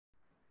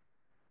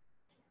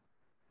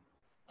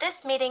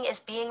This meeting is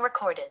being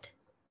recorded.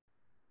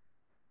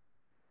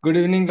 Good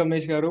evening,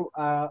 Ramesh Garu.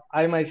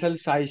 I myself,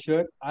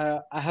 Saishwar.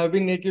 I have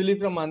been natively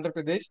from Andhra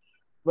Pradesh,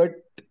 but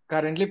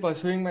currently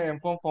pursuing my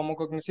M.Pharm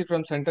Pharmacognosy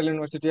from Central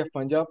University of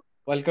Punjab.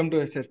 Welcome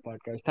to SS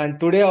Podcast. And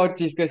today our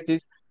chief guest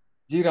is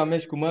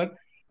G.Ramesh Kumar.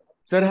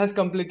 Sir has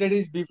completed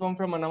his B.Pharm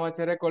from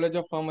Annamacharya College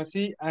of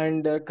Pharmacy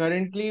and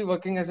currently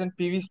working as an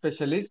PV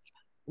specialist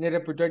in a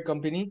reputed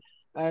company.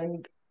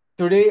 And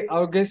today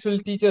our guest will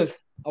teach us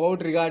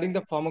about regarding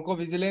the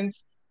pharmacovigilance,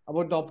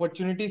 about the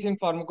opportunities in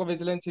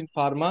pharmacovigilance in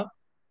pharma.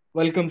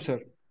 Welcome, sir.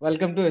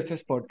 Welcome to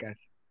SS Podcast.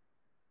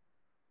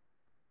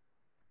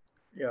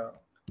 Yeah,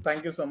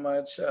 thank you so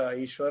much,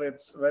 Ishwar.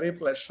 It's very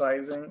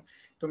pleasurizing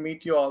to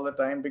meet you all the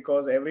time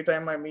because every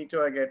time I meet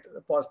you, I get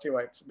positive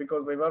vibes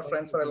because we were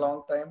friends for a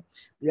long time.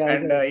 Yeah,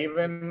 And sir.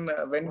 even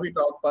when we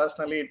talk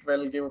personally, it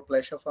will give a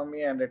pleasure for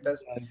me. And it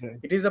is, Yeah, sir.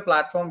 it is a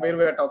platform where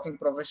we are talking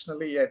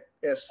professionally. Yet,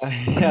 yes,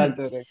 Yeah,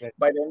 sir. Okay.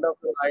 by the end of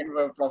the line,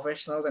 we're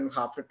professionals and we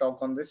have to talk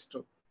on this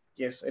too.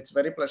 Yes, it's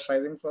very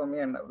pleasurizing for me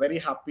and very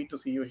happy to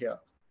see you here.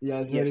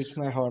 Yeah, sir. It's Yes.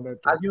 my honor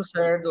As too. you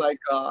said,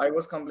 I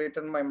was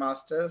completed my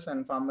master's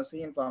and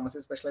pharmacy in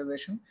pharmacy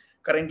specialization.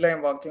 Currently,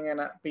 I'm working in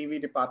a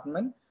PV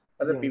department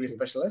as a Yeah, PV sir.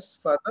 specialist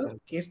for the Yeah, sir.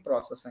 case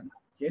processing.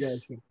 Yeah,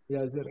 Yes, sir.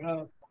 Yeah,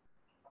 sir.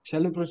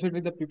 Shall we proceed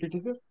with the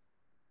PPT, sir?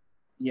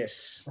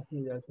 yes.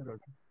 Yeah, sir.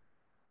 Okay.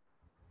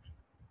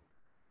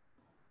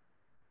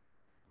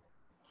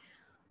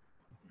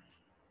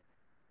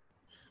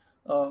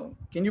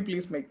 Can you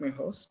please make me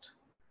host?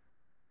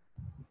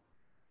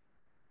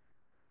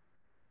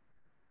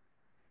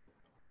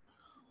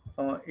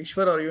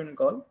 Ishwar, are you in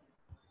call?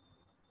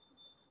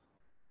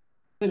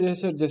 Sir,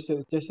 yes, sir. Just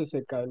a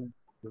sec. I'll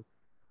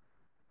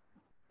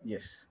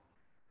Yes.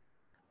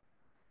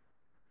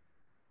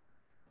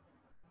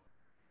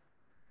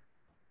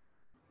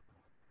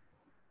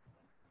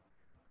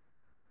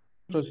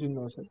 proceed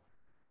now, sir.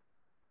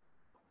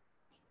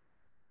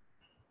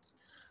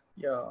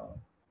 Yeah.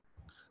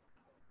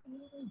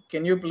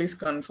 Can you please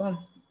confirm?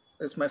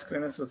 Is my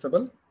screen is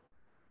visible?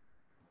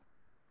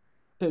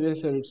 Sir,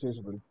 yes, sir. It's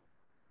visible.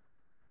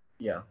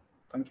 Yeah.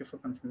 Thank you for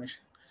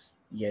confirmation.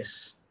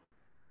 Yes.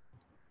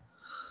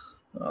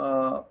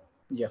 Uh,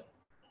 yeah.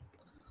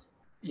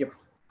 Yep.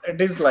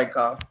 It is like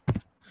a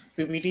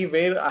PPT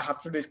where I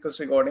have to discuss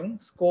regarding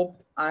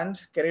scope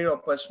and career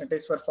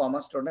opportunities for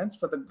pharma students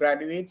for the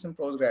graduates and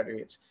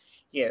postgraduates.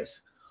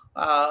 Yes.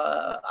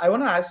 I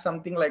want to ask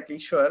something like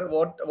Ishwar,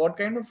 what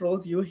kind of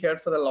roles you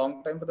heard for the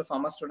long time for the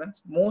pharma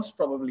students? Most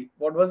probably,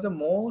 what was the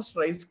most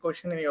raised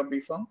question in your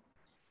B Pharm?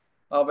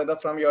 Whether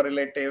from your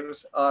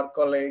relatives or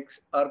colleagues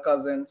or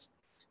cousins,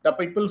 the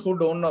people who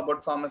don't know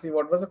about pharmacy,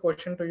 what was the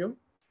question to you?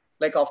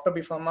 Like after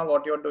B Pharma,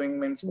 what you're doing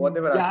means what they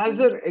were Yeah,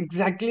 asking you. sir.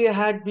 Exactly. I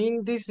had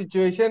been this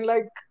situation.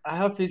 Like I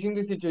have facing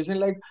this situation.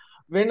 Like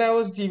when I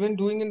was even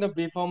doing in the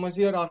B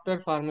pharmacy or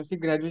after pharmacy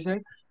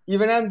graduation,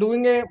 even I'm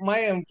doing my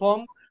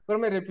M.Pharm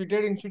from a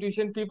reputed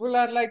institution. People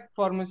are like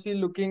pharmacy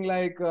looking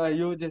like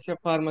you just a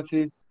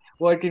pharmacist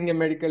working a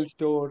medical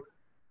store.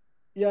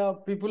 Yeah,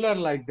 people are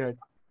like that.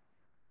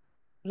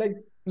 Like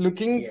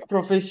looking Yes.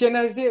 profession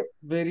as a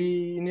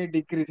very in a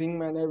decreasing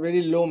manner,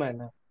 very low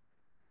manner.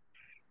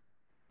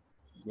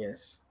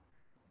 Yes.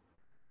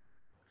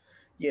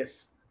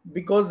 Yes,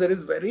 because there is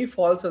very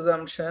false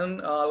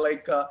assumption.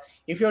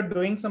 If you're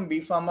doing some B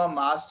Pharma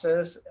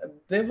masters,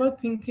 they were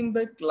thinking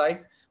that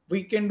like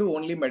we can do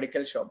only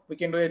medical shop. We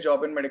can do a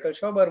job in medical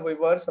shop, or we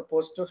were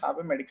supposed to have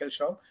a medical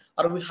shop,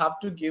 or we have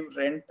to give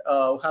rent.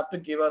 We have to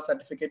give a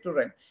certificate to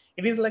rent.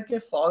 It is like a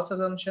false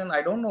assumption.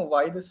 I don't know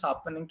why this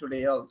happening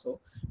today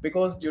also,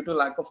 because due to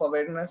lack of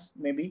awareness,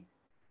 maybe,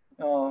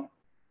 uh,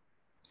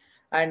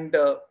 and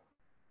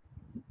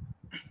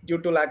due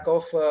to lack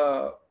of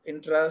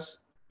interest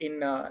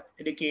in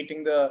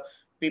educating the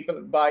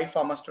people by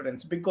pharma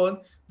students, because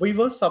we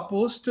were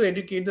supposed to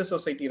educate the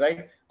society,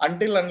 right?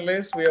 Until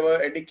unless we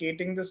were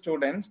educating the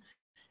students,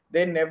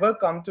 they never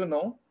come to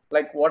know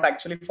like what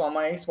actually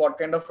pharma is, what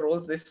kind of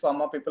roles this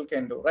pharma people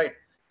can do, right?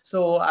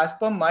 So as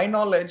per my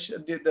knowledge,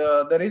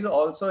 there is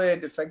also a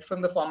defect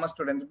from the pharma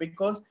students,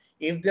 because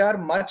if they are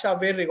much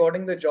aware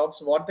regarding the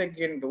jobs what they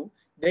can do,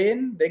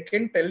 then they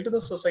can tell to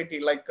the society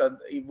like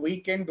if we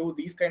can do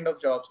these kind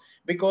of jobs.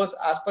 Because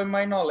as per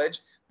my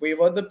knowledge, we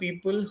were the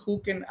people who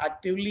can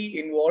actively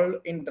involve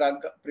in drug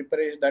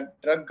preparation, that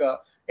drug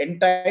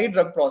entire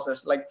drug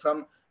process, like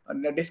from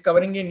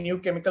discovering a new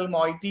chemical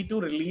moiety to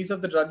release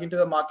of the drug into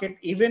the market.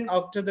 Even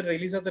after the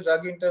release of the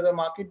drug into the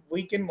market,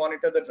 we can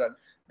monitor the drug,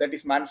 that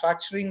is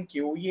manufacturing,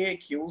 QA,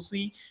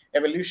 QC,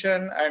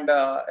 evolution, and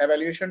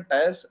evaluation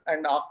tests.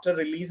 And after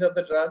release of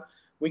the drug,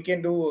 we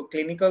can do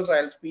clinical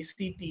trials,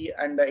 PCT,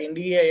 and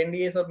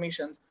NDA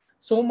submissions.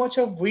 So much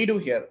of we do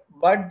here,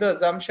 but the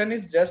assumption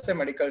is just a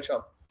medical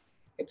shop.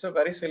 It's a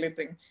very silly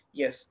thing.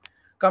 Yes.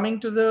 Coming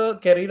to the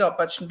career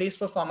opportunities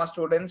for pharma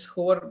students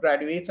who are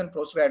graduates and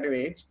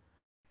postgraduates,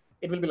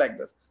 it will be like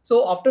this.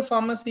 So after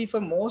pharmacy, for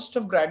most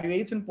of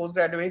graduates and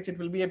postgraduates, it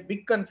will be a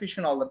big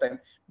confusion all the time,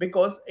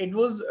 because it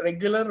was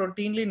regular,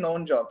 routinely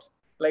known jobs.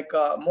 Like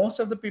most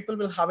of the people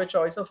will have a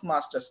choice of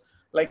masters.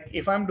 Like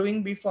if I'm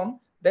doing BPharm,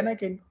 then I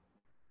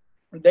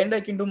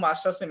can do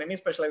masters in any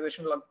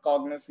specialization like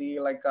cognizy,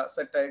 like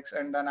SETEX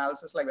and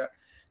analysis like that.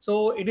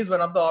 So it is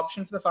one of the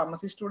options for the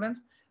pharmacy students.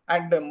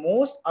 And the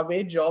most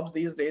away jobs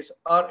these days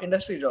are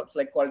industry jobs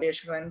like quality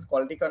assurance,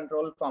 quality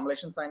control,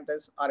 formulation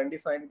scientists, R&D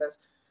scientists,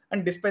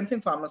 and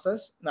dispensing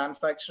pharmacists,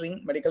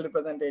 manufacturing, medical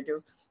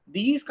representatives.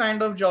 These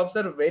kind of jobs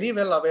are very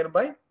well aware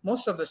by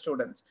most of the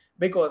students,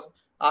 because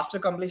after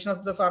completion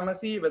of the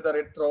pharmacy, whether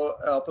it through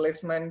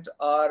placement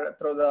or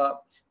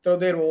through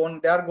their own,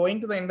 they are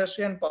going to the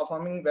industry and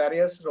performing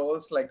various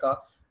roles like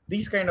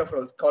these kind of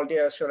roles, quality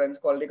assurance,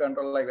 quality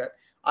control, like that.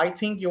 I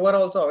think you are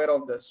also aware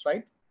of this,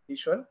 right,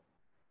 Ishwar?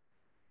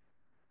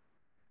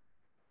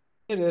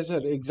 Yes, sir.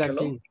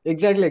 Hello.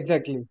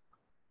 Exactly.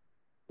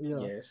 Yeah.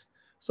 Yes.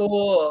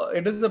 So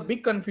it is a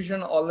big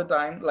confusion all the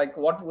time, like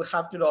what we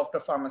have to do after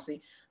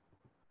pharmacy.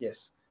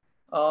 Yes.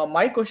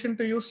 My question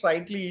to you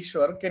slightly,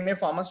 Ishwar, can a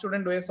pharma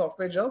student do a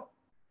software job?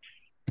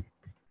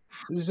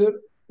 Sir,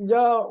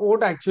 yeah,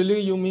 what actually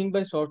you mean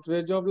by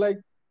software job? Like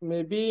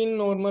maybe in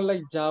normal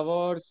like Java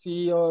or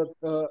C or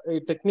a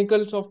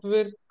technical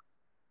software,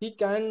 he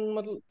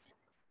can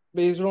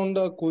based on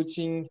the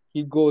coaching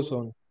he goes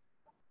on.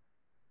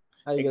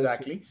 I guess.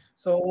 Exactly.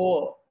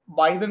 So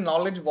by the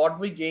knowledge what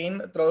we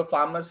gain through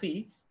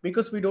pharmacy,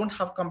 because we don't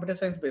have computer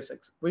science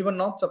basics, we were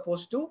not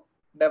supposed to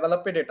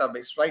develop a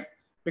database, right?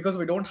 Because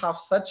we don't have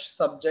such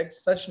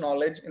subjects, such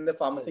knowledge in the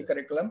pharmacy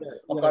curriculum, Yeah,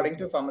 according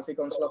to exactly. Pharmacy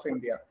Council of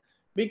India.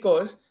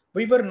 Because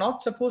we were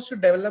not supposed to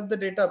develop the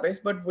database,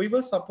 but we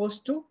were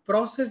supposed to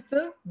process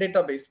the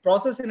database,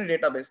 process in a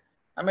database.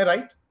 Am I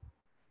right?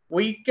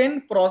 We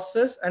can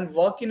process and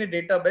work in a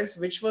database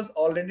which was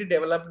already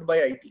developed by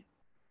IT.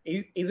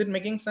 Is it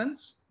making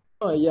sense?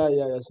 Oh, yeah,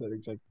 sir,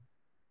 exactly.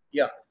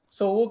 Yeah.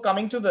 So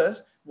coming to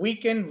this, we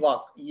can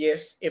work.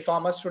 Yes, a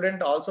pharma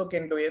student also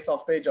can do a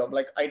software job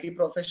like IT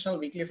professional,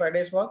 weekly 5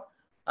 days work,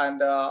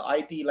 and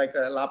IT like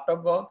a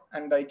laptop work,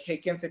 and like he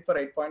can sit for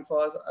 8.4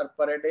 hours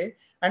per a day,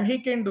 and he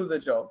can do the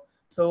job.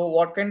 So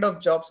what kind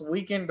of jobs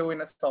we can do in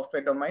a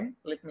software domain?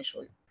 Let me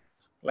show you.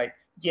 Like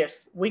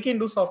yes, we can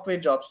do software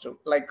jobs too.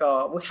 Like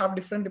we have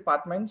different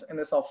departments in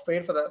the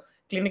software for the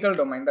clinical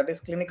domain, that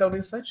is clinical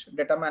research,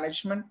 data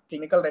management,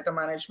 clinical data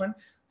management,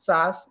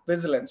 SaaS,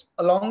 vigilance.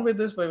 Along with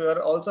this, we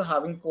were also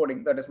having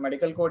coding, that is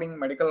medical coding,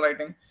 medical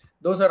writing.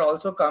 Those are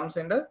also comes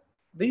into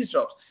these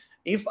jobs.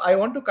 If I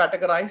want to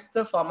categorize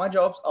the pharma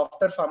jobs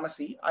after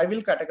pharmacy, I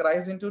will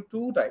categorize into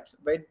two types: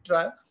 wet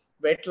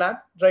lab,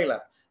 dry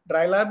lab.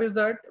 Dry lab is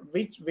that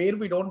which where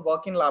we don't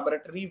work in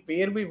laboratory,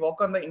 where we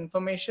work on the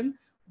information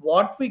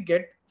what we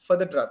get for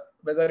the drug,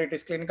 whether it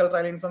is clinical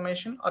trial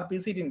information or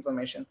PCT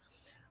information.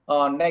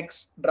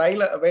 Next,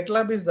 wet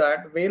lab is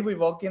that where we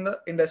work in the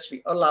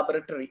industry or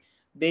laboratory.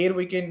 There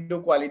we can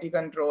do quality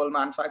control,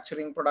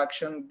 manufacturing,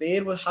 production.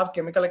 There we have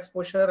chemical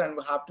exposure and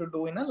we have to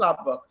do in a lab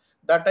work.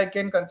 That I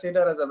can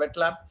consider as a wet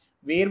lab.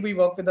 Where we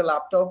work with the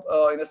laptop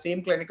in the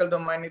same clinical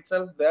domain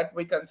itself, that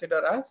we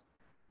consider as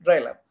dry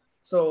lab.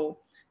 So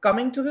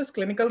coming to this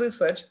clinical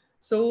research,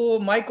 so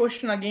my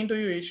question again to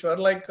you, Ishwar,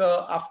 like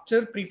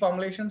after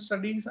pre-formulation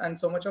studies and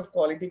so much of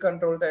quality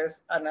control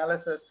tests,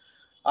 analysis,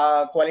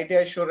 quality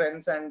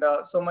assurance, and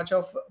so much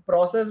of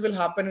process will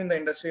happen in the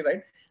industry,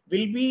 right?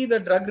 Will be the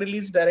drug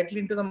released directly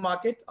into the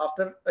market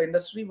after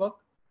industry work?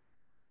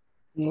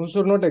 No,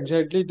 sir, not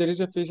exactly. There is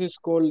a phase is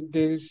called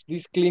there is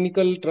this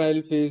clinical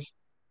trial phase.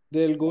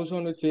 They'll goes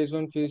on with phase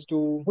one, phase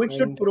two, We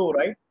should and prove,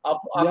 right?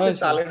 After yeah,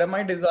 sir.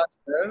 thalidomide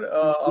disaster,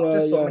 after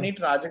Yeah, so yeah, many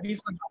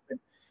tragedies will happen,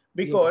 yeah.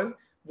 because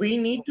we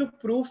need to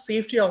prove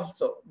safety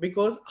also,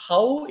 because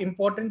how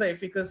important the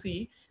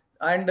efficacy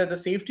and the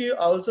safety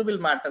also will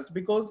matters.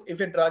 Because if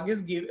a drug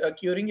is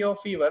curing your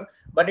fever,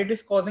 but it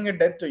is causing a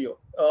death to you,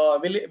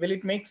 will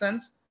it make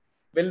sense?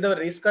 Will the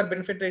risk or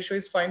benefit ratio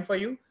is fine for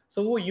you?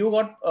 So you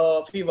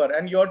got fever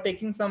and you're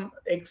taking some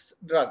X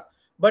drug,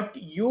 but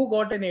you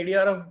got an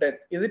ADR of death.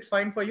 Is it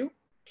fine for you?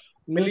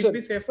 No, Will it sir.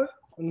 be safer?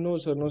 No,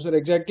 sir.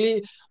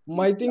 Exactly.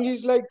 My thing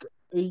is like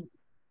uh,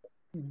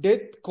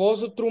 death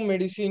caused through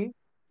medicine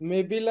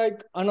may be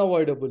like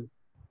unavoidable.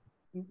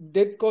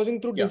 Death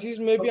causing through Yeah. disease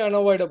may be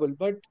unavoidable,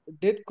 but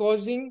death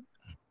causing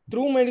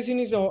through medicine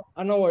is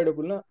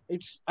unavoidable. Na?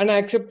 It's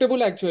unacceptable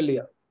Yeah. actually.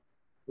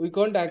 We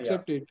can't Yeah.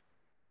 accept it.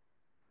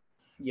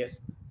 Yes.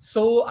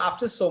 So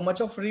after so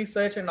much of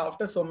research and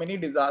after so many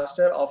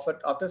disaster,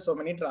 after so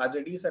many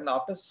tragedies and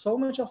after so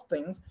much of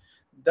things,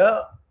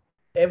 the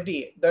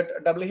FDA,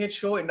 that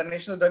WHO,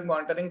 International Drug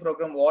Monitoring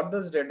Program, what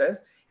this did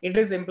is it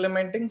is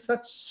implementing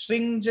such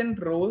stringent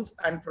rules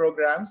and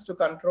programs to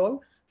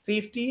control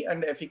safety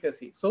and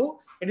efficacy. So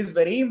it is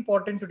very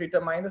important to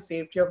determine the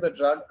safety of the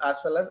drug as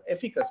well as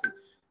efficacy.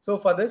 So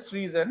for this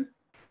reason,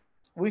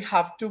 we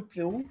have to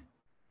prove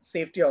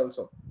safety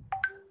also.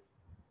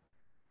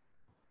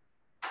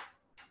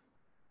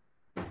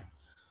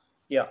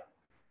 Yeah.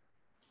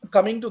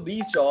 Coming to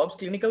these jobs,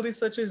 clinical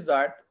research is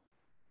that,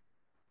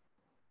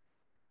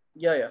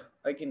 yeah,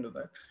 I can do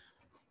that.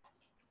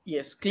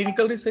 Yes,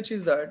 clinical research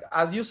is that,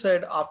 as you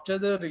said, after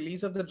the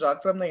release of the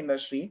drug from the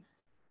industry,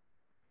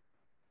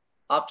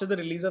 after the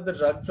release of the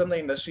drug from the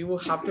industry, we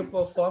have to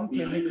perform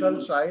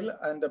clinical trial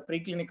and the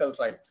preclinical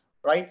trial,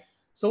 right?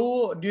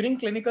 So during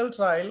clinical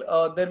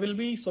trial, there will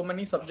be so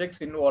many subjects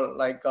involved,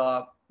 like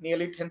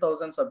nearly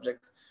 10,000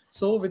 subjects.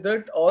 So with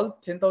that, all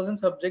 10,000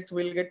 subjects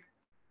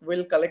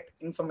will collect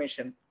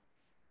information.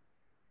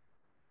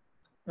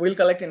 We'll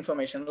collect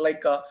information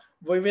like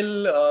we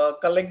will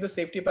collect the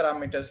safety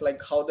parameters,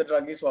 like how the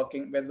drug is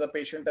working, whether the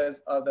patient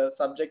is the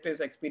subject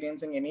is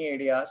experiencing any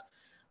areas.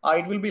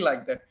 It will be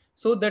like that,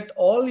 so that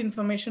all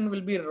information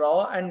will be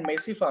raw and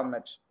messy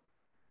format.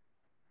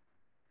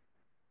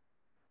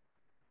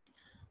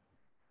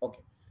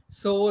 Okay,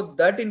 so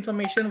that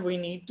information we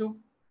need to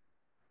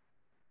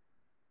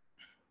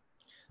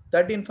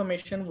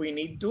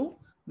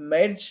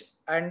merge,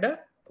 and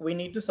we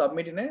need to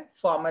submit in a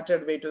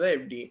formatted way to the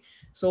FDA.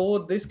 So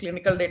this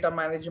clinical data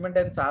management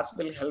and SAS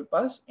will help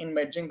us in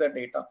merging the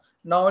data.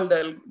 Now I'll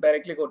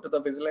directly go to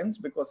the vigilance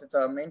because it's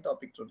our main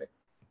topic today.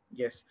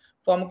 Yes,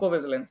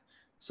 pharmacovigilance.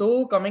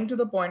 So coming to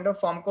the point of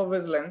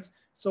pharmacovigilance,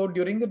 so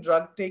during the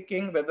drug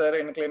taking, whether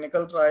in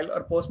clinical trial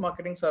or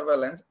post-marketing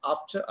surveillance,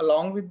 after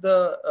along with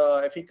the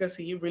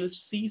efficacy, we'll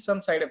see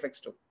some side effects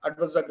too,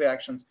 adverse drug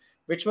reactions,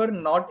 which were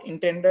not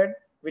intended,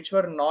 which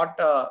were not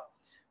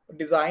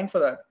designed for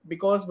that,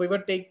 because we were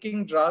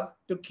taking drug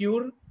to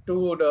cure,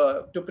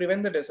 to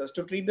prevent the disease,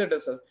 to treat the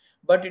disease,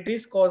 but it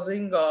is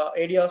causing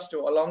ADRs too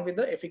along with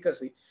the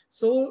efficacy.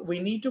 So we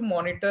need to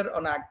monitor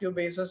on active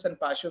basis and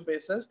passive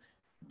basis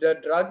the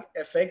drug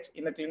effects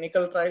in a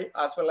clinical trial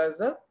as well as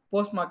the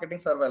post marketing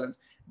surveillance.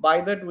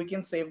 By that we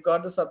can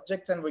safeguard the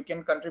subjects and we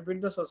can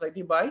contribute the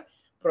society by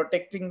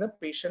protecting the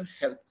patient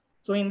health.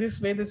 So in this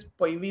way, this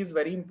PIV is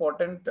very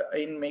important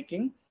in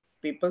making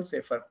people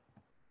safer.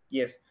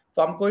 Yes,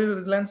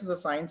 pharmacovigilance is a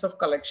science of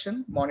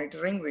collection,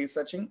 monitoring,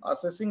 researching,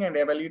 assessing, and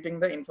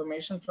evaluating the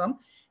information from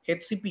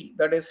HCP,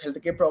 that is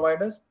healthcare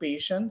providers,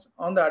 patients,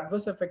 on the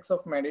adverse effects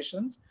of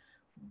medicines,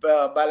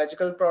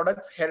 biological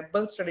products,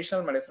 herbals,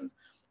 traditional medicines.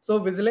 So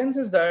vigilance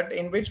is that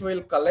in which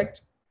we'll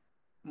collect,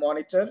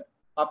 monitor,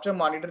 after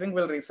monitoring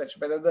we'll research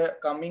whether the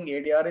coming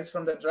ADR is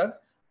from the drug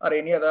or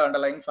any other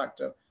underlying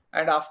factor.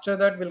 And after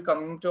that we'll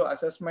come to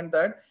assessment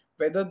that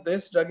whether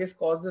this drug is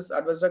caused this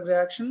adverse drug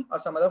reaction or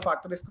some other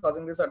factor is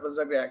causing this adverse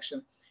drug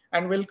reaction.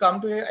 And we'll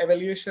come to a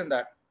evaluation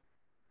that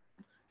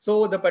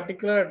so the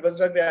particular adverse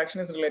drug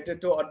reaction is related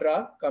to a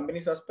drug,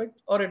 company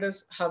suspect, or it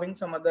is having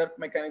some other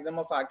mechanism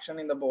of action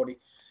in the body.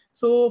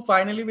 So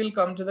finally, we'll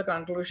come to the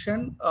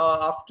conclusion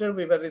after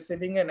we were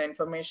receiving an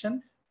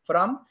information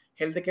from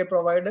healthcare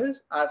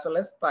providers as well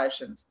as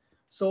patients.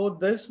 So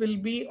this will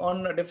be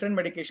on different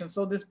medications.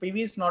 So this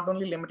PV is not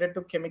only limited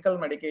to chemical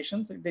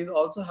medications, it is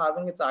also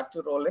having its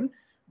active role in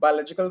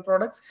biological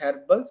products,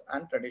 herbals,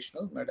 and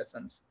traditional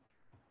medicines.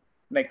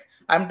 Next,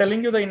 I'm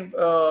telling you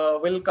the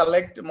will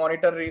collect,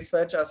 monitor,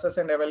 research, assess,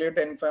 and evaluate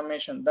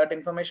information. That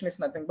information is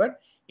nothing but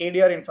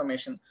ADR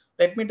information.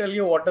 Let me tell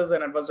you what is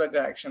an adverse drug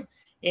reaction.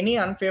 Any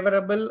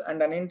unfavorable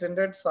and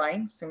unintended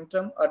sign,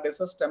 symptom, or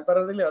disease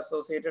temporarily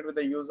associated with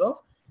the use of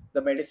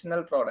the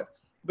medicinal product.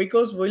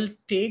 Because we'll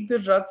take the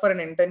drug for an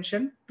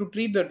intention to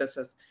treat the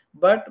disease,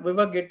 but we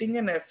were getting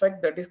an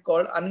effect that is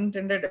called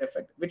unintended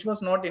effect, which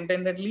was not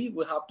intendedly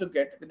we have to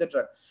get with the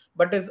drug,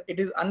 but it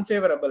is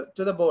unfavorable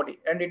to the body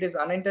and it is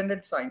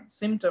unintended sign,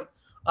 symptom,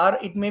 or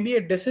it may be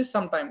a disease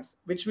sometimes,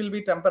 which will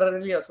be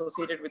temporarily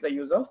associated with the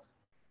use of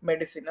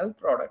medicinal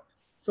product.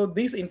 So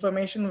this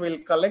information will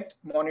collect,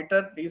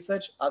 monitor,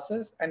 research,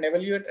 assess, and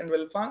evaluate, and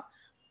will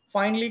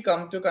finally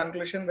come to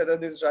conclusion whether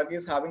this drug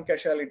is having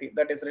causality,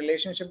 that is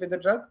relationship with the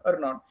drug or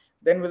not.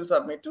 Then we'll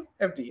submit to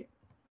FDA.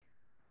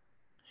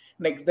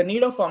 Next, the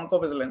need of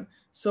pharmacovigilance.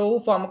 So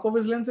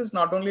pharmacovigilance is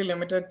not only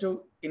limited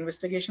to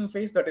investigation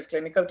phase, that is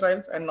clinical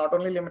trials, and not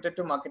only limited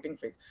to marketing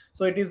phase.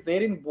 So it is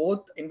there in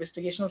both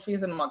investigational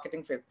phase and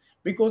marketing phase,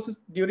 because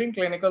during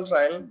clinical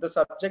trial, the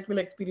subject will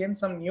experience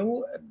some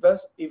new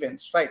adverse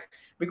events, right?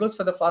 Because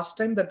for the first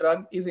time, the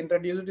drug is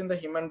introduced in the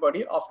human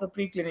body after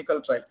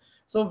preclinical trial.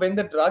 So when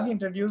the drug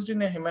introduced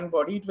in a human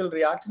body, it will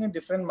react in a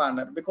different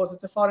manner because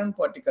it's a foreign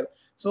particle.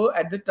 So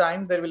at the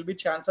time, there will be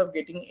chance of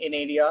getting an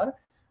ADR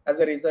as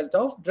a result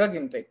of drug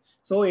intake.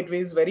 So it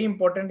is very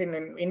important in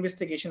an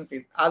investigation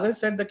phase. As I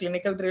said, the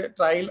clinical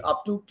trial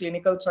up to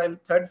clinical trial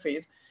third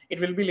phase, it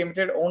will be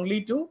limited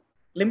only to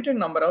limited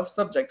number of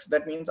subjects.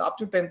 That means up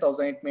to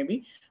 10,000 it may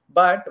be.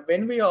 But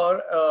when we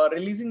are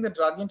releasing the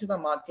drug into the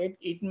market,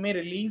 it may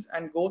release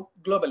and go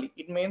globally.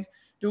 It means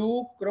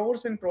 2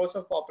 crores and crores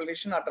of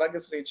population our drug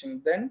is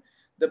reaching. Then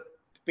the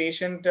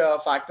patient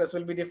factors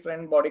will be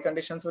different, body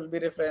conditions will be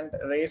different,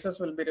 races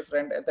will be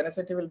different,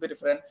 ethnicity will be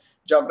different,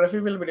 geography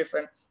will be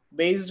different.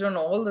 Based on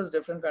all those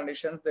different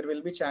conditions, there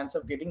will be chance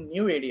of getting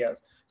new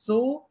areas.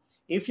 So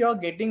if you are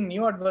getting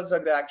new adverse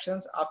drug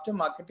reactions after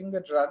marketing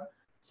the drug,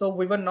 so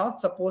we were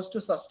not supposed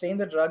to sustain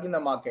the drug in the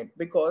market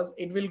because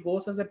it will go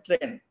as a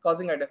trend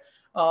causing it.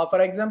 For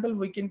example,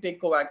 we can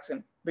take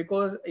Covaxin,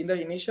 because in the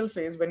initial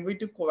phase when we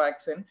took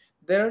Covaxin,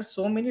 there are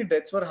so many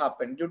deaths were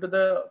happened due to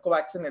the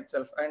covaxin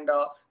itself, and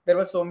there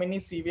were so many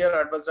severe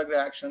adverse drug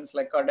reactions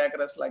like cardiac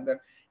arrest, like that.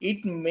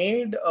 It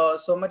made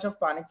so much of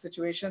panic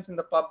situations in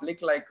the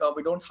public, like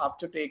we don't have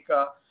to take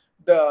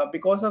the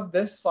because of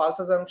this false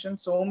assumption.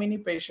 So many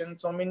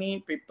patients, so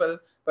many people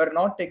were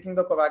not taking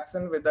the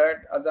covaxin with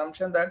that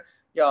assumption that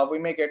yeah, we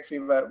may get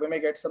fever, we may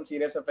get some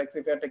serious effects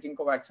if you're taking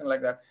covaxin,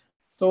 like that.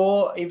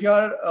 So if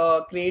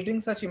you're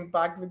creating such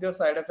impact with your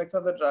side effects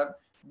of the drug,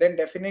 then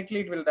definitely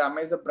it will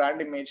damage the brand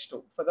image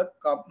too for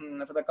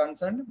the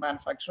concerned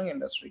manufacturing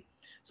industry.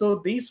 So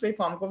this way,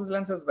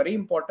 pharmacovigilance is very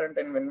important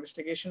in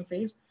investigation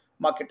phase,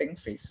 marketing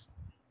phase.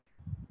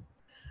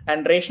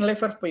 And rationale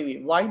for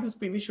PV. Why this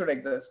PV should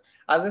exist?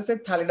 As I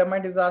said,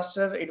 thalidomide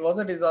disaster, it was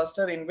a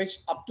disaster in which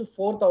up to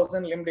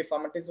 4,000 limb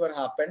deformities were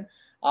happened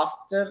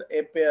after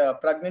a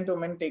pregnant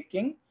woman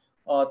taking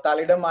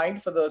thalidomide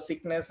for the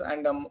sickness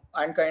and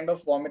kind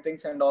of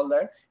vomitings and all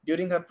that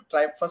during her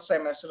first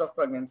trimester of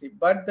pregnancy.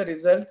 But the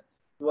result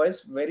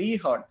was very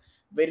hard,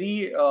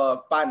 very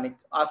panic.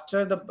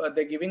 After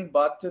the giving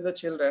birth to the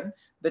children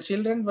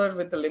were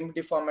with the limb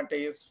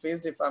deformities,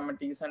 face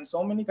deformities, and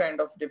so many kind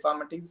of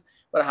deformities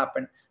were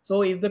happened.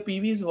 So if the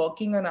PV is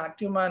working in an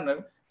active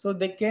manner, so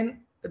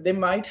they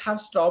might have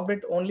stopped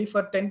it only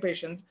for 10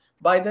 patients.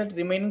 By that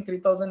remaining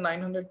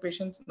 3,900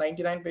 patients,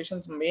 99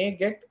 patients may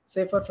get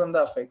safer from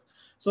the effect.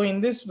 So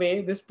in this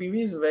way, this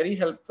PV is very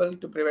helpful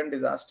to prevent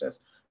disasters.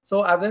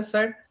 So as I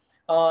said,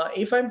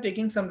 if I'm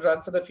taking some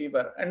drug for the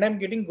fever and I'm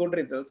getting good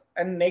results,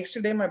 and next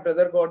day my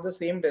brother got the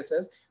same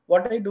disease,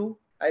 what I do,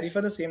 I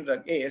refer the same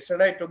drug. Hey,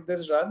 yesterday I took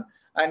this drug,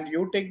 and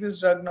you take this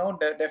drug now,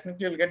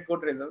 definitely you'll get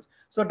good results.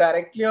 So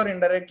directly or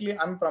indirectly,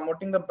 I'm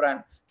promoting the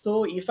brand.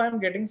 So if I'm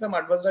getting some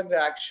adverse drug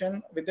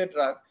reaction with the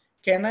drug,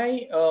 can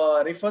I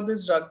refer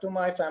this drug to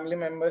my family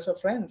members or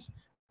friends?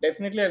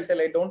 Definitely, I'll tell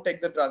I don't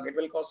take the drug. It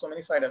will cause so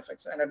many side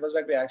effects and adverse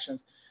drug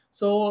reactions.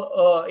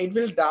 So it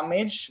will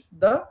damage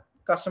the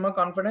customer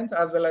confidence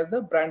as well as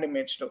the brand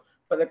image too.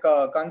 For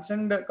the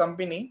concerned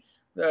company,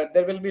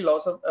 there will be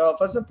loss of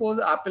for suppose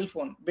Apple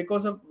phone,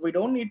 because of we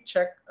don't need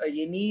check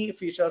any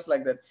features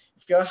like that.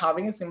 If you are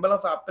having a symbol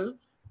of Apple,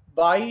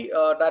 buy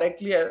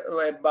directly a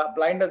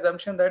blind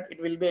assumption that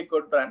it will be a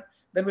good brand,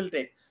 then we'll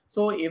take.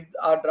 So if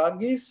our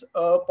drug is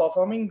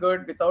performing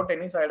good without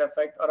any side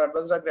effect or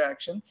adverse drug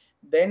reaction,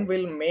 then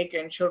we'll make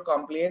ensure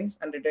compliance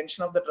and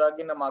retention of the drug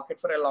in the market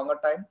for a longer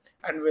time,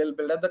 and we'll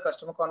build up the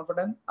customer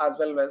confidence as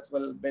well as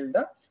we'll build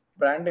the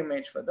brand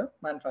image for the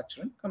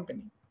manufacturing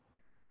company.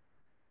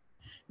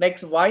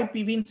 Next, why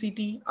PV in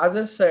CT? As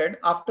I said,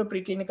 after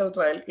preclinical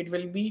trial, it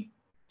will be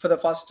for the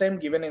first time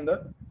given in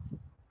the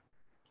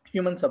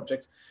human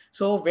subjects.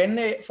 So when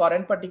a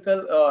foreign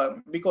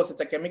particle, because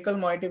it's a chemical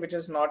moiety which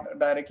is not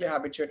directly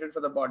habituated for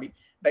the body,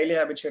 daily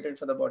habituated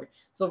for the body.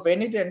 So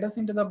when it enters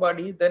into the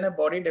body, then a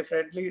body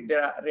definitely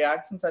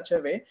reacts in such a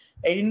way,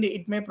 and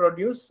it may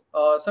produce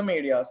some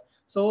areas.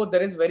 So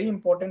there is very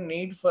important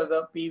need for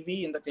the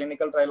PV in the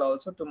clinical trial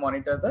also to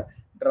monitor the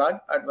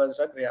adverse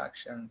drug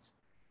reactions.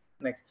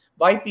 Next,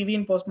 why PV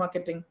in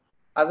post-marketing?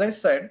 As I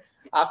said,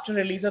 after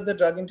release of the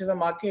drug into the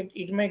market,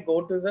 it may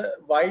go to the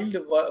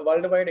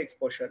worldwide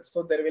exposure.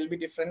 So there will be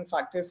different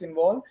factors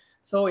involved.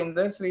 So in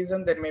this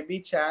reason, there may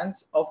be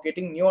chance of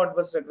getting new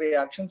adverse drug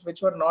reactions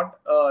which were not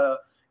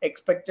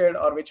expected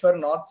or which were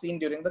not seen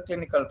during the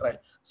clinical trial.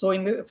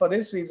 So for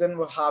this reason,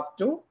 we have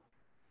to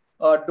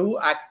do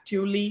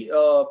actively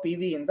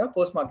PV in the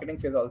post-marketing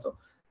phase also.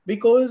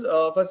 Because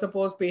for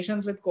suppose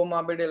patients with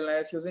comorbid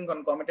illness using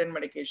concomitant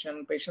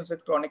medication, patients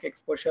with chronic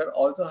exposure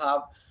also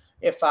have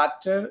a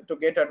factor to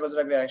get adverse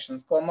drug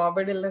reactions.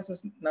 Comorbid illness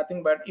is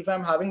nothing but if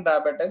I'm having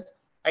diabetes,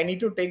 I need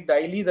to take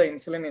daily the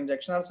insulin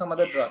injection or some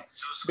other drug,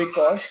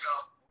 because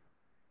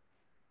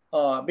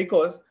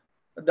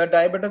the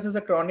diabetes is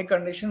a chronic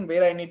condition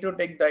where I need to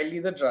take daily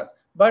the drug.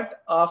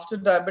 But after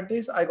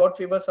diabetes, I got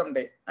fever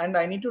someday, and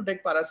I need to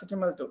take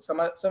paracetamol too, some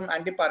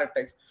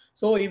antipyretics.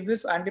 So if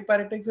this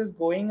antipyretics is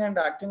going and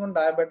acting on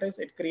diabetes,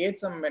 it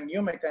creates some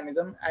new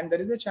mechanism, and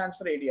there is a chance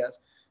for ADAs.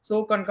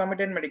 So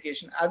concomitant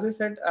medication. As I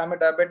said, I'm a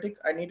diabetic.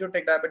 I need to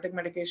take diabetic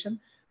medication.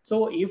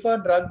 So if a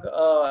drug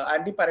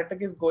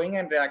antipyretic is going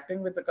and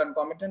reacting with the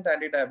concomitant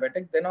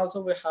anti-diabetic, then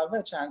also we have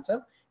a chance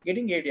of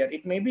getting ADR.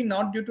 It may be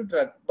not due to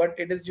drug, but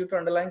it is due to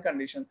underlying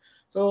condition.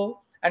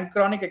 So, and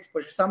chronic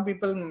exposure. Some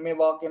people may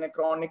work in a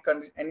chronic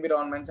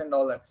environments and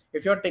all that.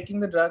 If you're taking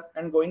the drug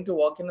and going to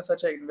work in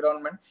such an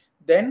environment,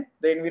 then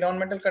the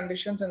environmental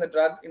conditions and the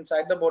drug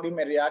inside the body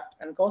may react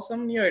and cause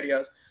some new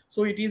areas.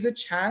 So it is a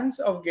chance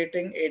of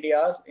getting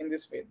ADRs in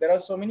this way. There are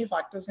so many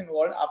factors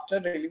involved after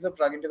release of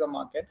drug into the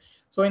market.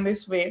 So in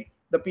this way,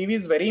 the PV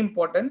is very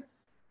important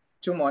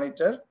to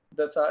monitor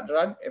the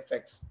drug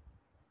effects.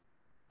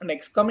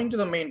 Next, coming to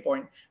the main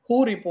point,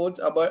 who reports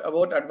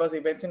about adverse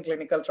events in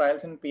clinical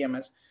trials in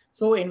PMS?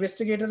 So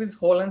investigator is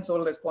whole and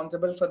sole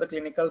responsible for the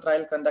clinical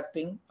trial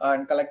conducting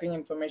and collecting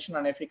information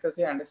on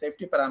efficacy and the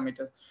safety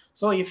parameters.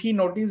 So if he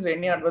noticed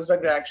any adverse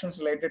drug reactions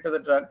related to the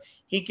drug,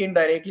 he can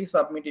directly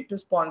submit it to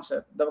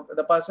sponsor.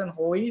 The person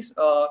who is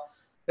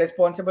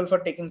responsible for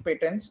taking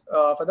patents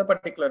for the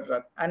particular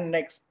drug. And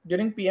next,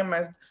 during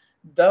PMS,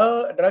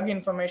 the drug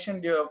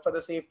information for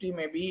the safety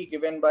may be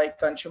given by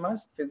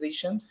consumers,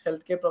 physicians,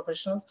 healthcare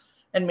professionals,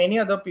 and many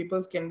other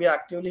peoples can be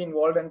actively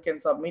involved and can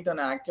submit on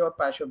an active or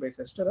passive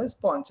basis to the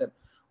sponsor.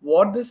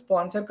 What this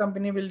sponsor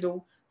company will do,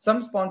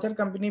 some sponsor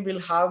company will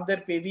have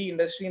their PV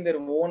industry in their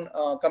own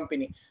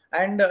company,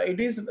 and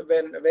it is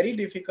very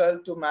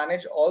difficult to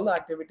manage all the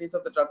activities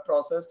of the drug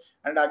process,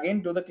 and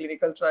again do the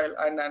clinical trial,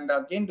 and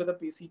again do the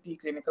PCT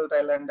clinical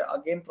trial, and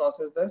again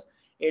process this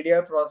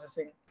ADR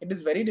processing. It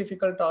is very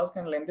difficult task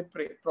and lengthy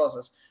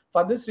process.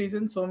 For this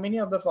reason, so many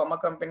of the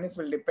pharma companies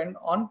will depend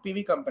on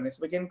PV companies.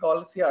 We can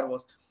call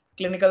CROs,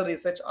 clinical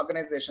research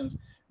organizations.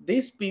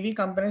 These PV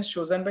companies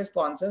chosen by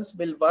sponsors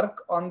will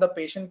work on the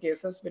patient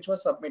cases which were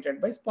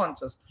submitted by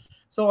sponsors.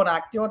 So on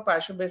active or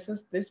passive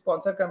basis, this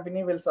sponsor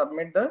company will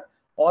submit the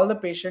all the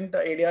patient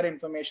ADR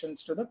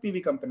informations to the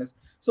PV companies.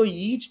 So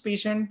each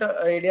patient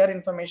ADR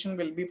information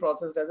will be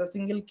processed as a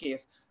single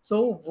case.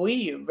 So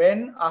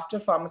when after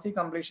pharmacy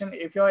completion,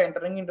 if you are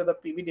entering into the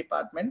PV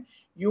department,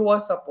 you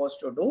are supposed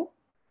to do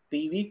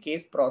PV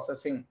case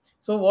processing.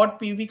 So what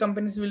PV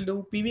companies will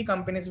do? PV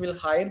companies will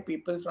hire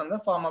people from the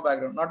pharma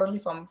background, not only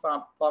from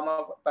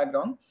pharma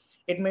background.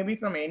 It may be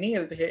from any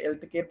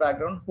healthcare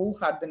background who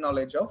had the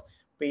knowledge of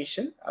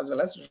patient as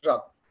well as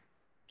drug.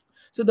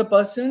 So the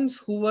persons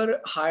who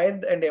were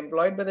hired and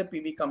employed by the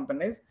PV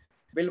companies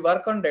will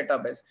work on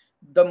database.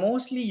 The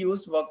mostly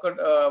used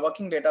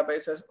working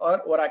databases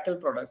are Oracle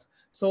products.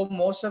 So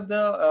most of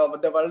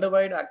the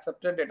worldwide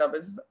accepted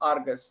databases are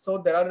Argus. So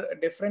there are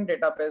different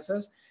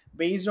databases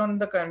based on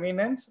the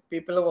convenience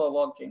people who are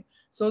working.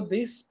 So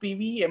these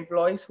PV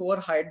employees who are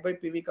hired by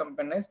PV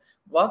companies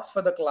works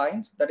for the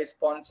clients, that is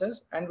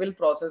sponsors, and will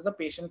process the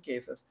patient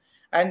cases.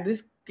 And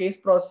this case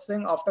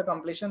processing after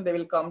completion, they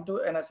will come to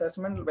an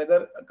assessment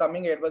whether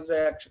coming adverse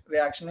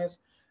reaction is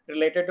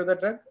related to the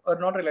drug or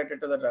not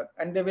related to the drug,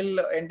 and they will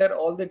enter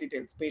all the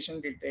details,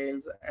 patient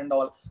details and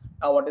all.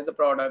 What is the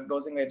product,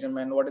 dosing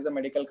regimen, what is the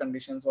medical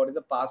conditions, what is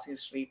the past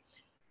history,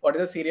 what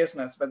is the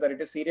seriousness, whether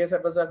it is serious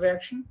adverse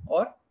reaction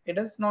or it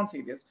is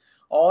non-serious.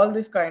 All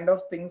these kind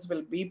of things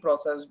will be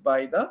processed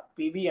by the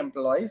PV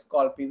employees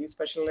called PV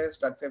specialists,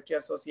 drug safety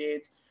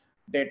associates,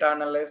 data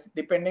analysts.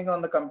 Depending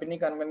on the company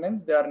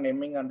convenience, they are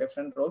naming on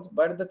different roles,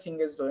 but the thing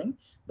is doing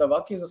the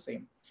work is the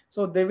same.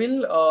 So they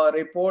will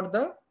report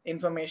the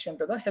information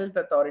to the health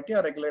authority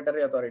or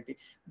regulatory authority.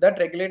 That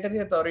regulatory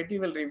authority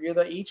will review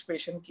the each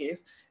patient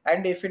case,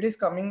 and if it is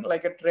coming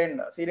like a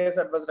trend, serious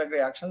adverse drug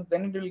reactions,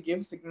 then it will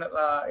give signal,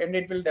 and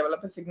it will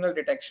develop a signal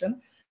detection,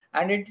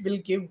 and it will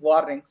give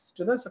warnings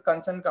to the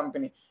concerned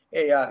company.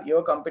 Hey, yeah,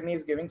 your company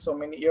is giving so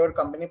many, your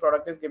company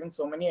product is giving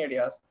so many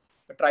areas,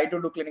 try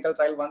to do clinical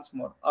trial once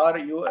more, or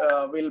you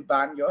will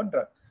ban your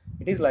drug.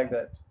 It is like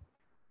that.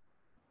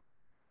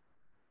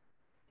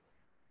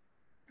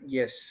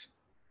 Yes.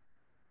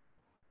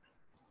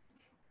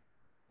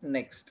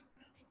 Next,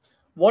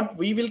 what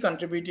we will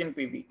contribute in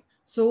PV.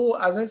 So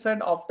as I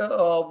said, after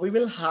we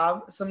will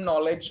have some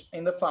knowledge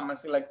in the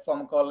pharmacy like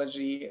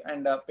pharmacology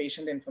and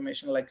patient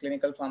information like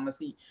clinical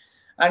pharmacy.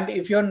 And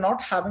if you're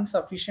not having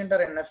sufficient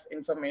or enough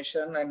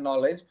information and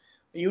knowledge,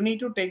 you need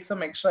to take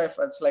some extra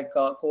efforts like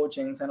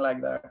coachings and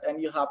like that.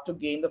 And you have to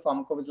gain the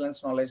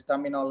pharmacovigilance knowledge,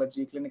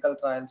 terminology, clinical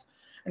trials,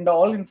 and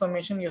all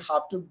information you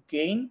have to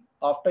gain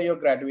after your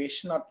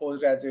graduation or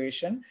post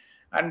graduation.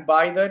 And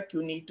by that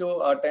you need to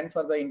attend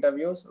for the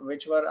interviews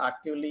which were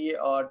actively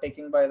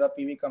taken by the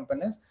PV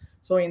companies.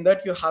 So in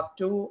that you have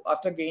to,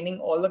 after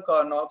gaining all the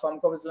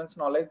pharmacovigilance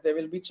knowledge, they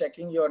will be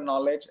checking your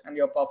knowledge and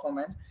your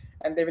performance,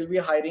 and they will be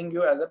hiring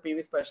you as a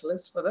PV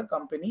specialist for the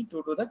company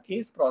to do the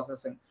case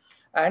processing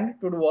and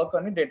to work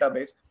on a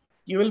database.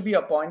 You will be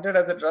appointed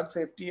as a drug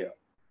safety,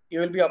 you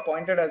will be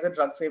appointed as a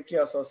drug safety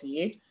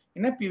associate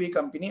in a PV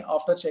company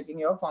after checking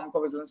your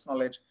pharmacovigilance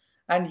knowledge,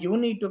 and you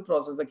need to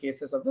process the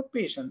cases of the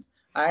patients.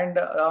 And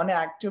on an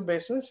active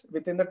basis,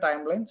 within the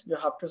timelines, you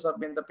have to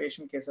submit the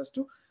patient cases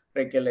to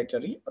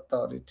regulatory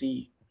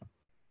authority.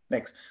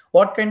 Next,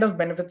 what kind of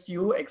benefits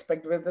you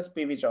expect with this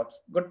PV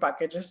jobs? Good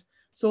packages.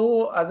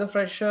 So as a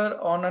fresher,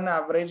 on an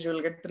average,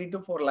 you'll get 3 to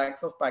 4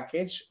 lakhs of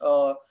package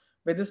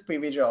with this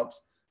PV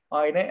jobs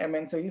in a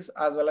MNCs,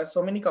 as well as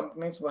so many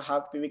companies who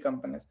have PV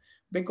companies.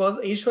 Because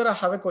Ishwar, I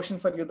have a question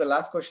for you. The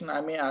last question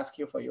I may ask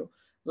you for you.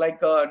 Like,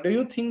 do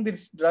you think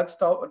this drug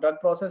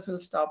process will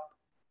stop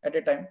at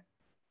a time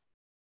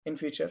in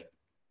future?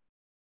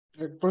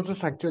 That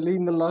process actually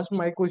in the last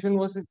my question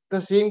was the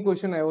same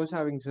question I was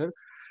having, sir.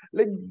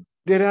 Like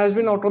there has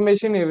been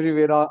automation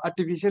everywhere.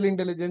 Artificial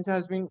intelligence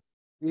has been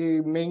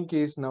a main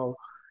case now.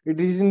 It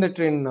is in the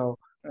trend now.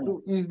 Mm.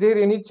 So is there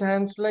any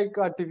chance like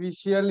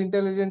artificial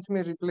intelligence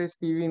may replace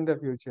PV in the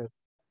future?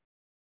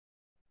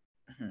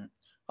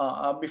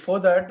 Mhm. Before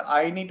that,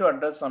 I need to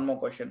address one more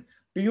question.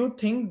 Do you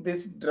think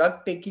this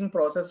drug taking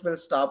process will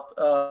stop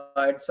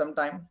at some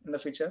time in the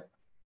future?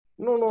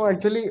 No, no,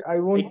 actually I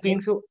It won't may,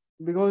 think so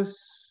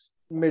because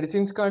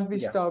medicines can't be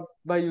yeah, stopped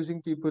by using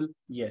people.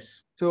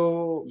 yes,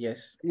 So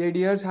yes.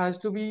 ideas has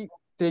to be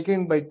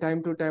taken by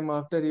time to time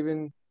after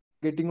even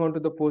getting onto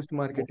the post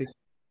marketing.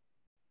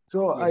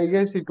 So I Yes.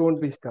 guess it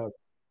won't be stopped.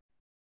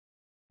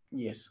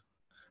 Yes.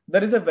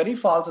 There is a very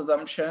false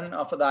assumption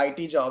for the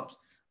IT jobs.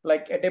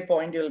 Like at a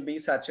point you'll be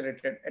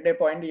saturated. At a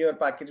point your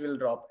package will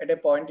drop. At a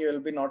point you will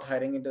be not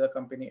hiring into the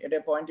company. At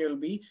a point you will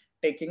be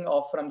taking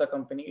off from the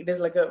company. It is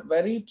like a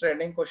very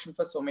trending question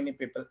for so many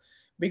people,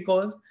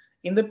 because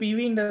in the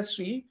PV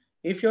industry,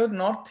 if you're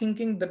not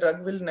thinking, the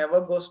drug will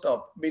never go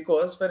stop,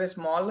 because for a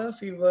smaller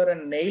fever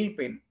and nail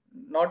pain,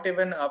 not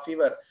even a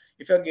fever,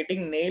 if you're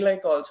getting nail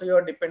like also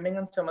you're depending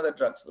on some other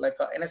drugs like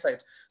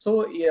NSAIDs.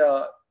 So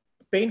yeah,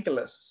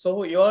 painkillers.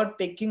 So you're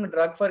taking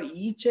drug for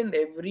each and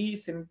every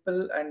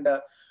simple and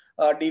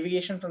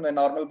deviation from the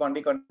normal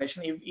body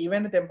condition. If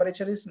even the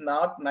temperature is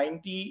not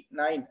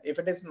 99, if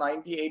it is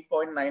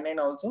 98.99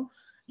 also,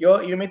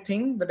 you may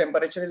think the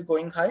temperature is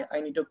going high.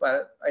 I need to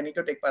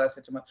take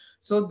paracetamol.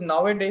 So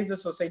nowadays the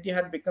society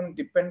had become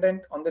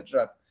dependent on the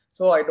drug.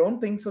 So I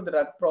don't think so. The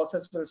drug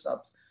process will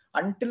stop.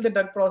 Until the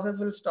drug process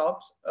will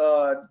stop,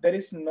 there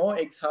is no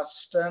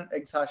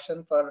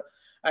exhaustion for,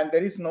 and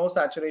there is no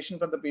saturation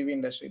for the PV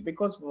industry,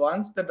 because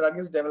once the drug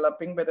is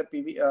developing by the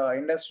PV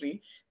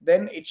industry,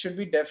 then it should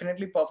be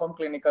definitely perform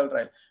clinical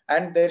trial,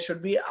 and there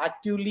should be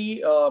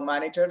actively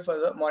monitored for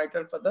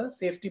the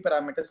safety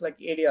parameters like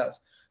ADRs.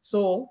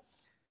 So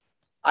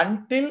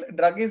until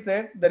drug is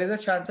there is a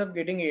chance of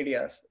getting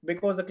ADRs,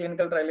 because the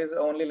clinical trial is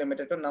only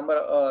limited to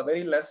number,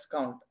 very less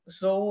count.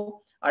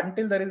 So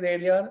until there is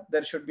ADR,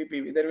 there should be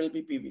PV. There will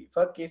be PV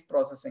for case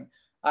processing.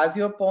 As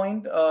your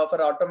point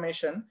for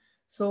automation,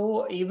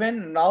 so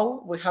even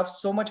now we have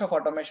so much of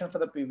automation for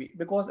the PV,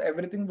 because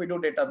everything we do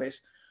database.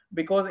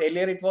 Because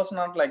earlier it was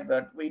not like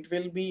that. It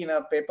will be in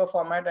a paper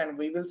format, and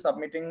we will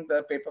submitting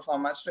the paper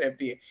formats to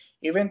FDA.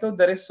 Even though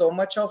there is so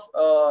much of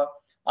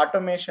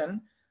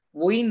automation,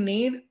 we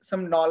need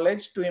some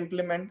knowledge to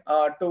implement,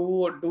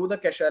 to do the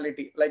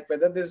causality, like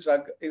whether this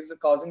drug is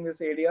causing this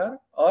ADR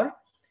or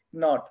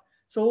not.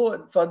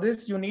 So for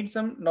this you need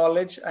some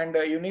knowledge, and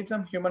you need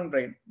some human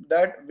brain,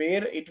 that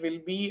where it will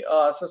be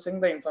assessing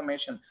the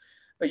information.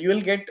 You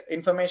will get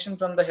information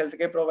from the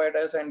healthcare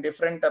providers and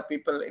different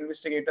people,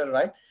 investigator,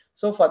 right?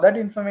 So for that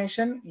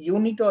information you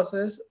need to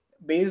assess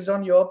based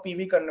on your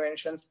PV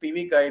conventions,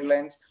 PV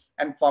guidelines,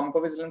 and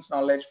pharmacovigilance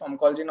knowledge,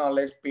 pharmacology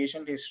knowledge,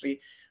 patient history.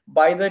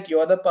 By that you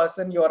are the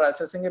person, you are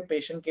assessing a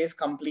patient case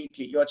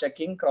completely. You are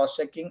checking, cross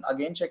checking,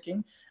 again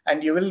checking,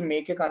 and you will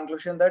make a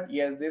conclusion that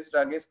yes, this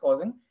drug is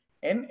causing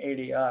an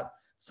ADR.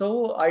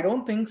 So I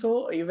don't think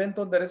so. Even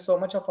though there is so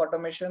much of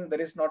automation, there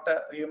is not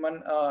a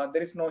human.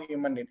 There is no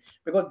human need,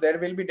 because there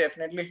will be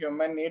definitely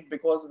human need,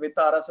 because with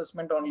our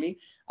assessment only,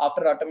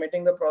 after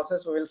automating the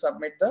process, we will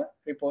submit the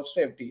reports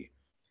to FDA.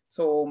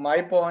 So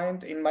my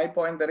point,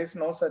 there is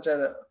no such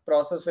a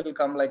process will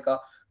come like a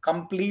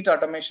complete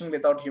automation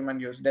without human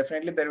use.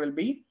 Definitely, there will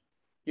be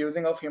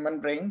using of human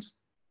brains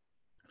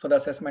for the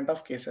assessment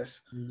of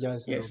cases.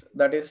 Yes, sir. Yes,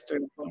 that is to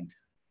your point.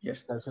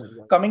 Yes. Yes, sir.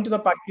 Yeah. Coming to the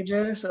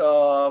packages,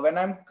 when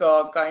I'm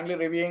kindly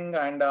reviewing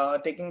and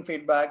taking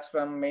feedbacks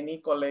from many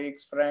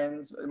colleagues,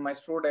 friends, my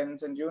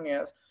students, and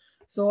juniors,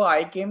 so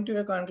I came to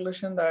a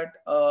conclusion that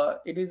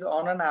it is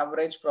on an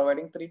average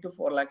providing 3 to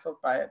 4 lakhs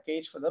of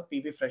package for the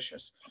PV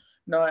freshers.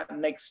 Now,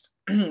 next,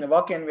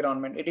 work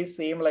environment. It is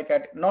same like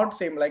at not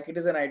same like it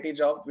is an IT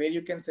job where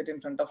you can sit in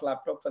front of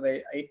laptop for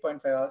the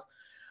 8.5 hours.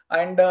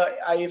 And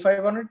if I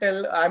want to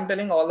tell, I'm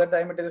telling all the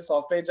time, it is a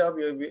software job.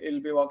 You'll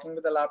be working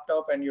with a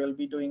laptop and you'll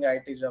be doing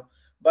IT job.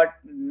 But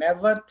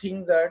never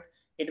think that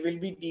it will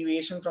be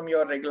deviation from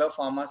your regular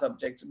pharma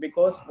subjects,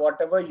 because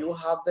whatever you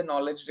have the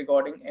knowledge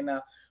regarding in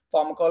a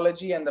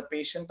pharmacology and the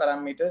patient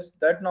parameters,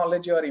 that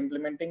knowledge you are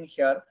implementing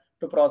here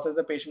to process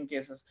the patient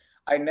cases.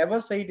 I never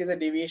say it is a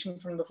deviation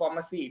from the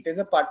pharmacy. It is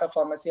a part of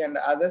pharmacy. And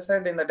as I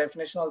said in the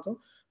definition also,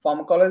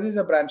 pharmacology is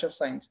a branch of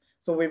science.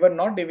 So we were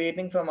not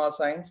deviating from our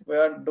science. We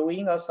are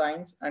doing our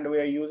science, and we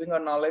are using our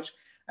knowledge,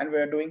 and we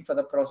are doing for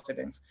the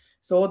proceedings.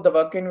 So the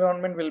work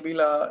environment will be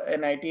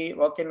an IT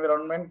work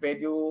environment where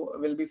you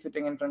will be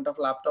sitting in front of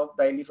laptop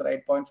daily for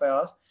 8.5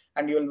 hours,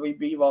 and you will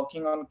be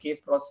working on case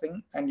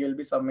processing, and you'll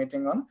be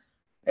submitting on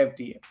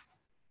FDA.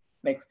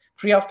 Next,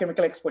 free of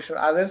chemical exposure.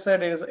 As I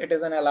said, it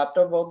is in a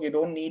laptop work. You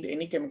don't need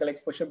any chemical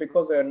exposure,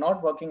 because we are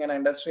not working in an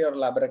industry or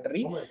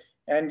laboratory,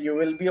 and you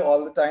will be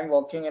all the time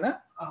working in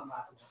a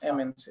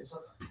MNCs.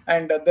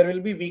 And there will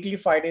be weekly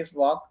 5 days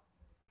walk.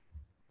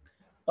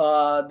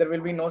 There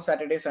will be no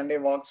Saturday, Sunday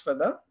walks for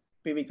the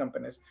PV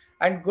companies,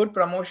 and good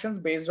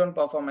promotions based on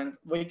performance.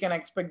 We can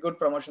expect good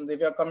promotions if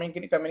you're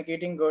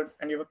communicating good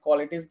and your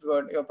quality is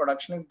good, your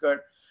production is good,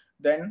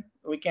 then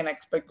we can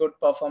expect good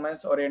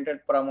performance oriented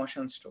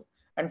promotions too.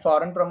 And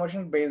foreign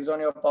promotions based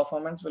on your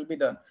performance will be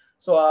done.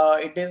 So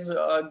it is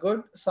a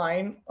good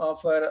sign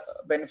for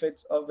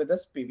benefits of with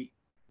this PV.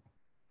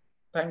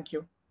 Thank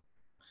you.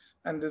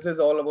 And this is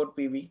all about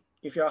PV.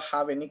 If you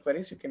have any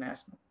queries, you can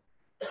ask me.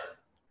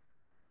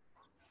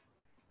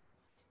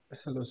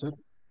 Hello, sir.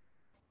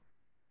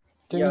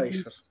 Yeah,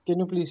 sure. Can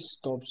you please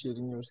stop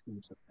sharing your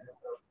screen, sir?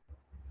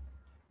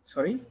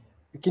 Sorry.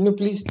 Can you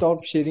please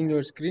stop sharing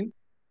your screen?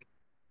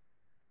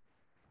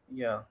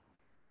 Yeah.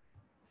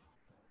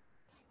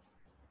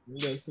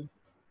 Yes,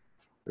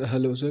 sir.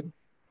 Hello, sir.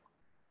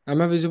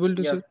 Am I visible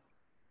to Yeah. sir?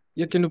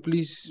 Yeah, can you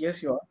please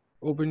Yes, you are.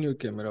 open your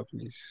camera,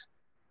 please?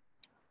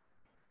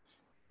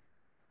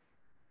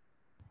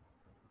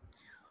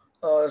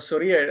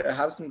 Sorry, I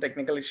have some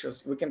technical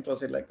issues. We can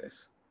proceed like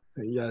this.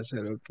 Yeah,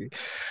 sir. Okay.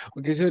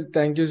 Okay, sir.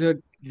 Thank you, sir.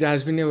 It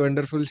has been a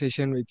wonderful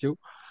session with you.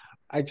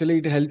 Actually,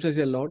 it helps us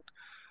a lot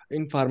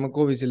in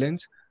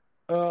pharmacovigilance.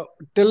 Uh,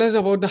 Tell us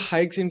about the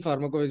hikes in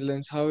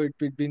pharmacovigilance, how it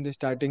would be in the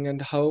starting,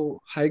 and how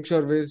hikes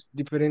always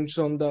different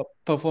from the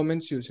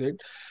performance you said.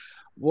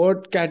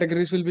 What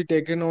categories will be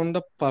taken on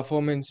the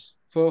performance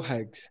for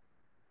hikes?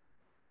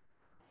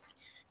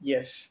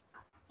 Yes.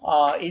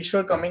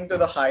 Issue coming to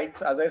the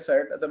hikes, as I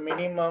said, the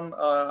minimum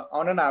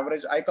on an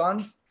average, I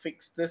can't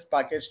fix this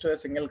package to a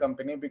single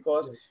company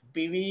because Yes.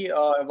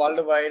 PV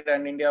worldwide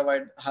and India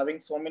wide having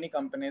so many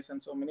companies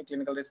and so many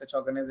clinical research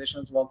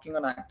organizations working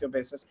on active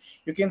basis,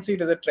 you can see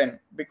it as a trend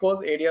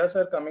because areas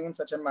are coming in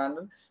such a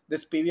manner.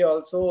 This PV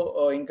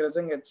also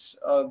increasing its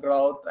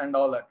growth and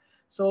all that.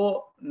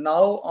 So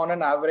now on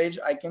an average,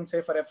 I can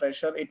say for a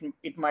fresher,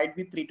 it might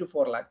be 3 to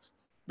 4 lakhs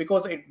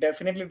because it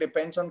definitely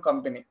depends on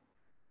company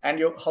and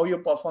how you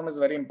perform is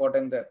very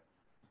important there.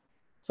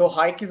 So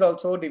hike is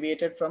also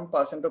deviated from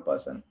person to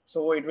person.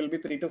 So it will be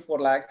 3 to 4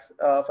 lakhs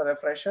for a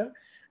fresher,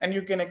 and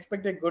you can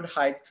expect a good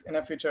hikes in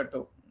a future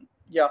too.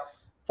 Yeah,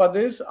 for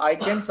this I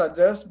can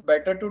suggest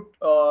better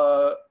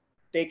to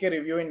take a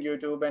review in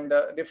YouTube and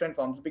different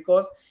forms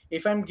because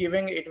if I'm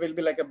giving it will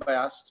be like a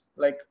biased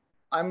like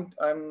I'm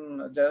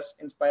just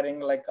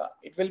inspiring like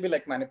it will be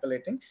like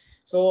manipulating.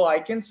 So I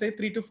can say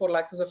 3 to 4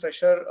 lakhs is a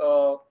fresher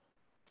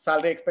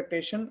salary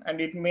expectation,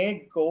 and it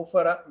may go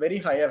for a very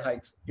higher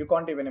hikes. You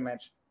can't even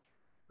imagine.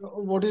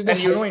 What is the And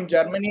you know, hike? in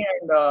Germany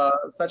and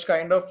such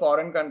kind of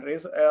foreign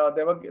countries,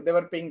 they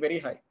were paying very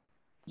high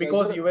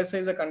because Sir, USA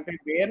is a country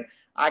where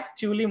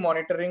actively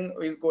monitoring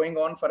is going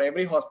on for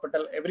every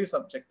hospital, every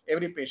subject,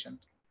 every patient.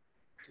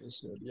 yes,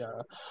 sir.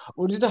 Yeah.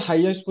 What is the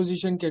highest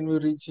position can we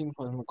reach in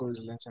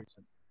pharmacovigilance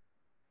section?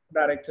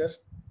 Director,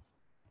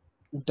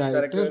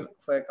 Director? director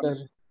for a company.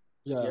 Sir.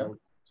 Yeah. Yeah. Okay,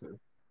 sir.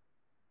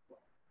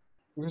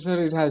 Okay,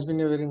 sir, it has been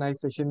a very nice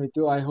session with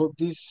you. I hope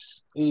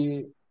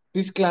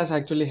this class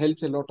actually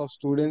helps a lot of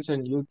students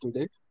and youth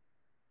today.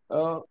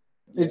 Uh,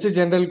 it's a Yes.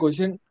 general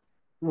question.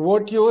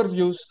 What your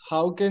views?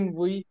 How can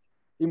we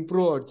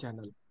improve our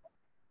channel?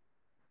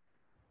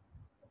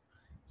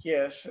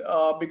 Yes,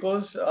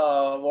 because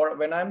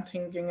when I'm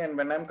thinking and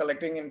when I'm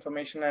collecting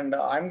information and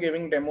I'm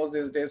giving demos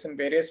these days in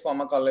various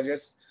pharma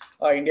colleges,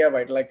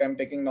 India-wide, like I'm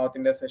taking North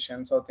India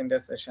sessions, South India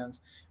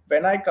sessions.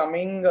 When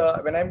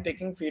I'm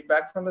taking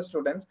feedback from the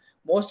students,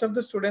 most of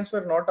the students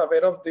were not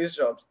aware of these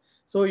jobs.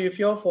 So if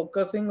you're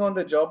focusing on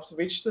the jobs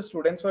which the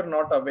students were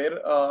not aware,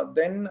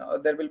 then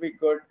there will be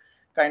good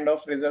kind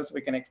of results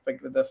we can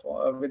expect with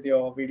with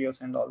your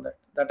videos and all that.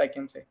 That I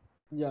can say.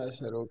 Yeah,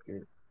 sir. Okay.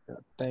 Yeah,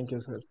 thank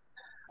you, sir.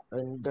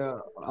 And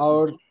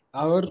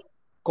our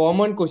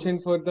common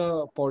question for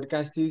the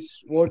podcast is,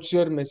 what's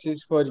your message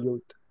for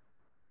youth?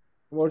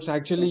 What's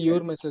actually your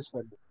Okay. message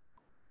for youth?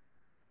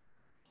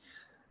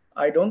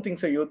 I don't think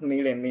so. Youth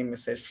need any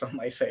message from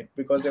my side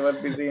because they were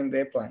busy in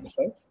their plans,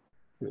 right?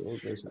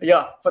 Okay, sir.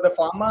 Yeah, for the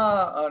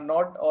pharma,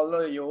 not all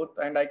the youth,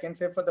 and I can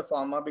say for the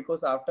pharma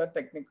because after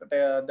technical,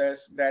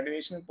 there's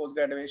graduation, post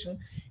graduation,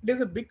 it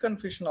is a big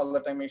confusion all the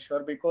time,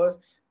 Ishwar, because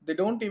they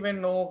don't even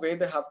know where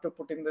they have to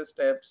put in the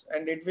steps,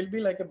 and it will be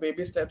like a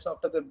baby steps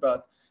after the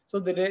birth. So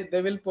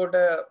they will put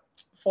a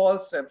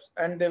false steps,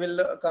 and they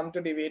will come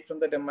to deviate from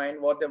the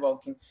domain what they're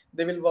working.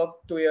 They will work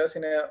 2 years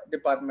in a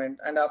department,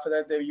 and after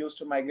that they used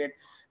to migrate.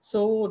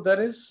 So there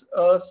is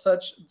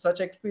such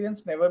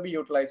experience never be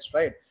utilized,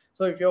 right?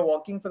 So if you're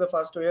working for the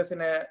first 2 years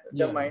in a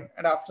Yeah, domain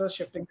and after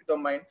shifting to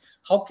domain,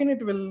 how can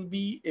it will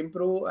be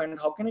improve and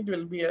how can it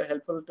will be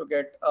helpful to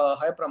get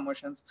high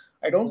promotions?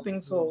 I don't yeah,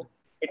 think yeah, so.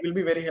 It will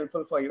be very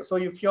helpful for you. So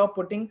if you're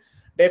putting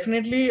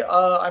definitely,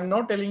 I'm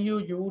not telling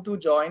you to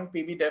join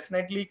PV.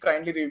 Definitely,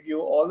 kindly review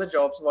all the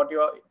jobs. What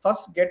you are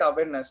first get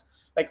awareness,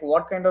 like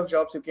what kind of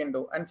jobs you can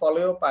do, and follow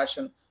your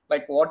passion,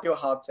 like what your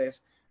heart says.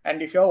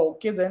 And if you're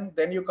okay,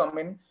 then you come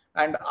in,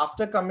 and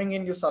after coming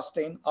in you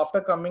sustain, after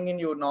coming in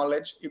you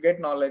knowledge, you get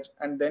knowledge,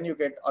 and then you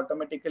get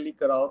automatically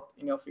growth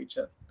in your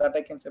future. That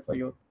I can say for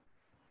you.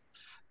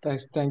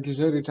 thanks. Thank you,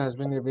 sir. It has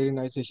been a very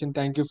nice session.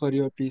 Thank you for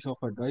your piece of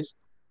advice.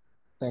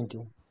 Thank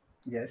you.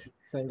 Yes.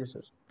 Thank you,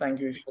 sir.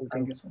 Thank you. Thank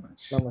Welcome. you so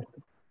much.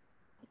 Namaste.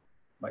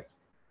 Bye.